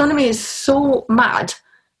 astronomy is so mad.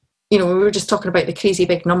 We were just talking about the crazy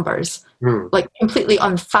big numbers, like completely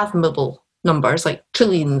unfathomable numbers, like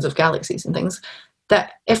trillions of galaxies and things,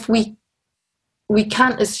 that if we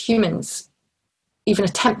can't as humans even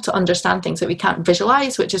attempt to understand things that we can't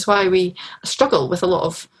visualize, which is why we struggle with a lot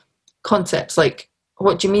of concepts like,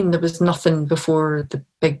 what do you mean there was nothing before the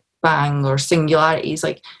Big Bang, or singularities?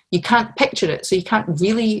 Like, you can't picture it, so you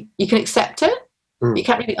can accept it, but you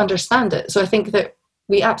can't really understand it. So I think that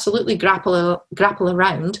we absolutely grapple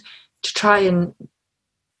around to try and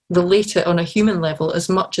relate it on a human level as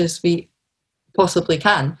much as we possibly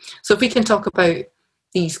can. So if we can talk about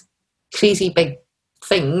these crazy big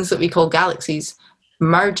things that we call galaxies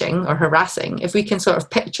merging or harassing, if we can sort of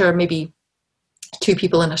picture maybe two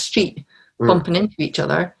people in a street bumping into each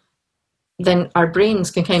other, then our brains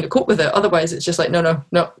can kind of cope with it. Otherwise it's just like, no,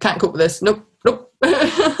 can't cope with this. Nope.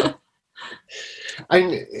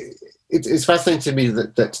 It's fascinating to me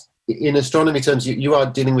that in astronomy terms, you are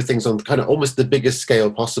dealing with things on kind of almost the biggest scale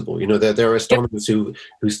possible. There are astronomers who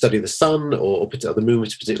study the sun or the moon,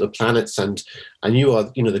 to particular planets, and you are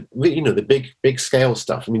the big scale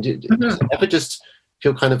stuff. I mean, does it ever just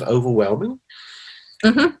feel kind of overwhelming?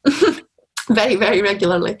 Very, very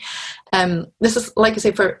regularly. This is, like I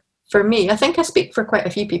say, for me, I think I speak for quite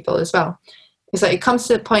a few people as well, is that it comes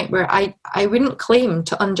to the point where I wouldn't claim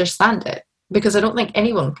to understand it, because I don't think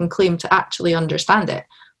anyone can claim to actually understand it.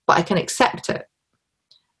 but I can accept it.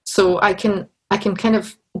 So I can kind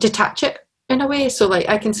of detach it in a way. So like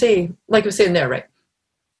I can say, like I was saying there, right,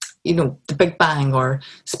 you know, the Big Bang or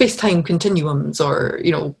space-time continuums or,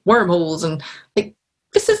 you know, wormholes, and like,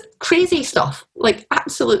 this is crazy stuff, like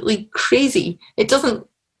absolutely crazy. It doesn't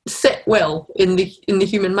sit well in the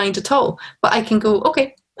human mind at all. But I can go,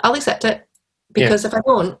 okay, I'll accept it, because if I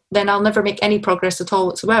don't, then I'll never make any progress at all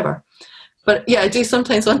whatsoever. But yeah, I do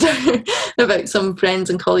sometimes wonder about some friends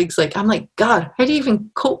and colleagues. Like, I'm like, God, how do you even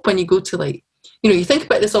cope when you go to, like, you know, you think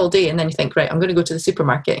about this all day and then you think, right, I'm going to go to the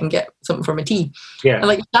supermarket and get something for my tea. Yeah. And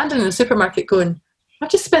like standing in the supermarket going, I've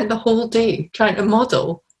just spent the whole day trying to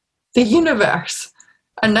model the universe.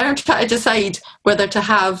 And now I'm trying to decide whether to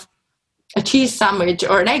have a cheese sandwich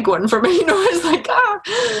or an egg one for me. You know, it's like,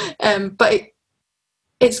 but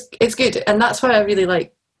it's good. And that's why I really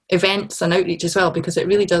like events and outreach as well, because it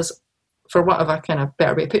really does, for whatever kind of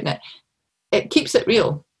better way of putting it, it keeps it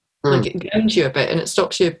real. Like, it grounds you a bit and it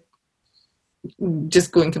stops you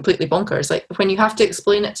just going completely bonkers. Like, when you have to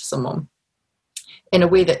explain it to someone in a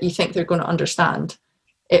way that you think they're going to understand,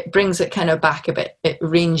 it brings it kind of back a bit. It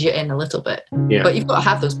reins you in a little bit. Yeah. But you've got to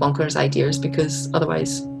have those bonkers ideas, because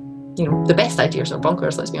otherwise, you know, the best ideas are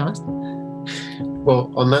bonkers, let's be honest.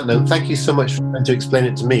 Well, on that note, thank you so much for trying to explain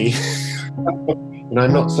it to me. And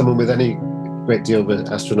I'm not someone with any great deal of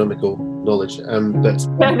astronomical knowledge, but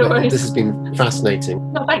No worries. This has been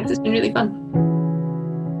fascinating. No, thanks. It's been really fun.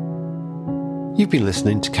 You've been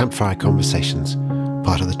listening to Campfire Conversations,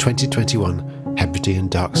 part of the 2021 Hebridean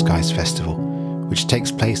Dark Skies Festival, which takes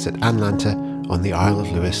place at Anlanta on the Isle of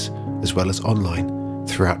Lewis, as well as online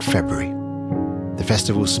throughout February. The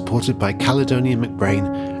festival is supported by Caledonian McBrain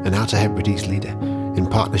and Outer Hebrides Leader, in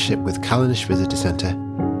partnership with Callanish Visitor Centre,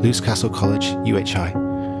 Lewes Castle College,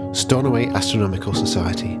 UHI, Stornoway Astronomical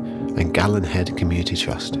Society, and Gallen Head Community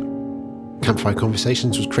Trust. Campfire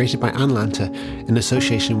Conversations was created by Anlanta in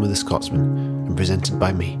association with The Scotsman and presented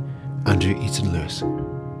by me, Andrew Eaton Lewis.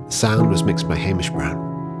 The sound was mixed by Hamish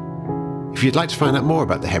Brown. If you'd like to find out more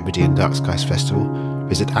about the Hebridean Dark Skies Festival,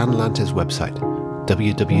 visit Anlanta's website,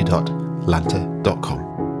 www.lanta.com.